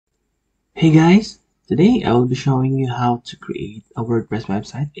Hey guys, today I will be showing you how to create a WordPress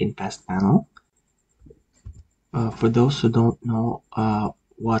website in FastPanel. For those who don't know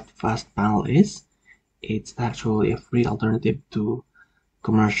what FastPanel is, it's actually a free alternative to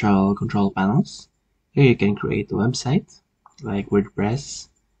commercial control panels. Here you can create a website like WordPress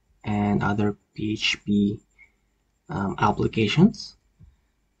and other PHP applications.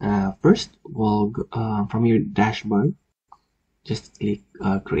 First, we'll go, from your dashboard, just click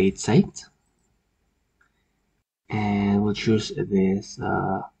Create Site. And we'll choose this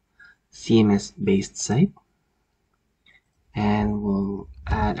CMS based site, and we'll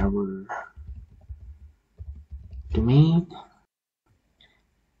add our domain.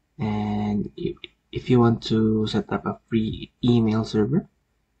 And if you want to set up a free email server,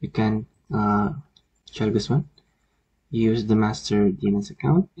 you can check this one. Use the master DNS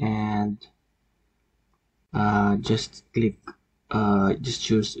account and just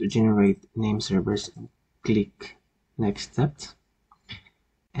choose generate name servers and click next step,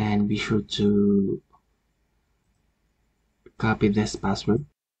 and be sure to copy this password,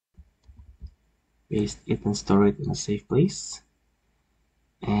 paste it, and store it in a safe place.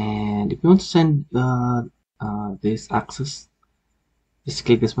 And if you want to send this access, just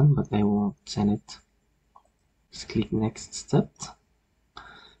click this one, but I won't send it. Just click next step,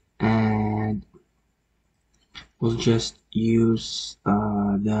 and we'll just use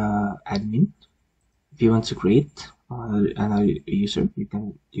the admin. If you want to create another user,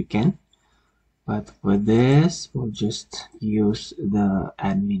 you can, but for this we'll just use the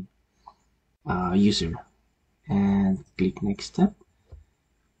admin user, and click next step.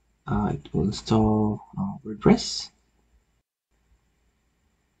 It will install WordPress.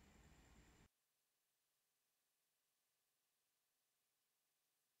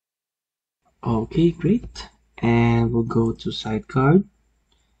 Okay, great. And we'll go to sidecar.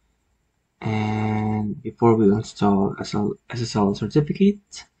 And before we install SSL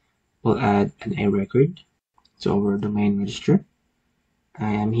certificate, we'll add an A record to our domain register.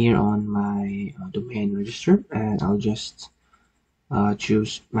 I am here on my domain register, and I'll just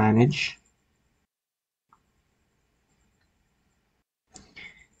choose manage.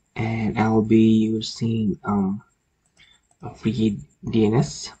 And I'll be using a free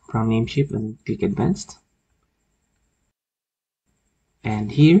DNS from Namecheap, and click advanced.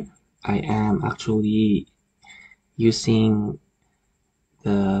 And here I am actually using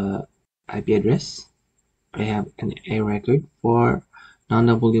the IP address. I have an A record for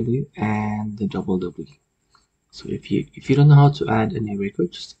non-www and the www. So if you don't know how to add an A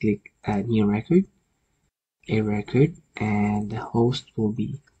record, just click add new record, A record, and the host will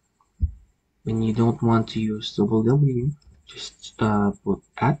be, when you don't want to use www, just put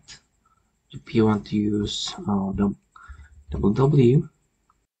at. If you want to use www,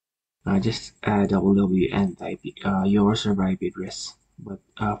 just add www and type your server IP address. But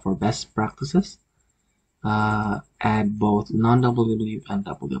for best practices, add both non-www and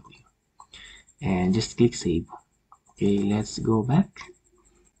www, and just click save. Okay, let's go back.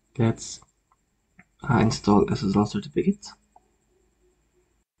 Let's install SSL certificate,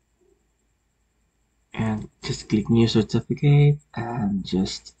 and just click new certificate, and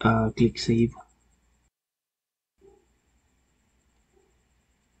just click save.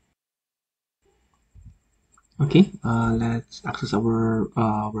 Okay, let's access our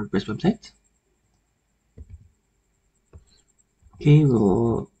WordPress website. Okay,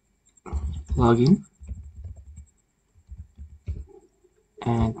 we'll log in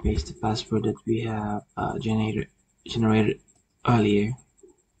and paste the password that we have generated earlier.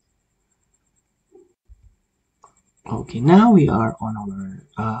 Okay, now we are on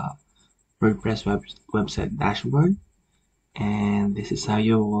our WordPress website dashboard, and this is how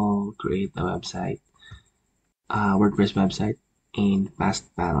you will create a WordPress website in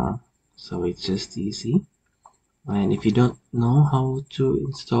FastPanel. So it's just easy. And if you don't know how to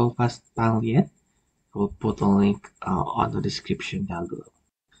install FastPanel yet, we'll put a link on the description down below.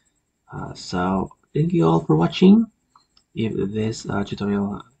 So thank you all for watching. If this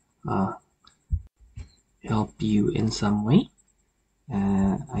tutorial helped you in some way,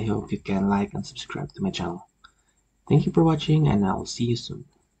 I hope you can like and subscribe to my channel. Thank you for watching, and I will see you soon.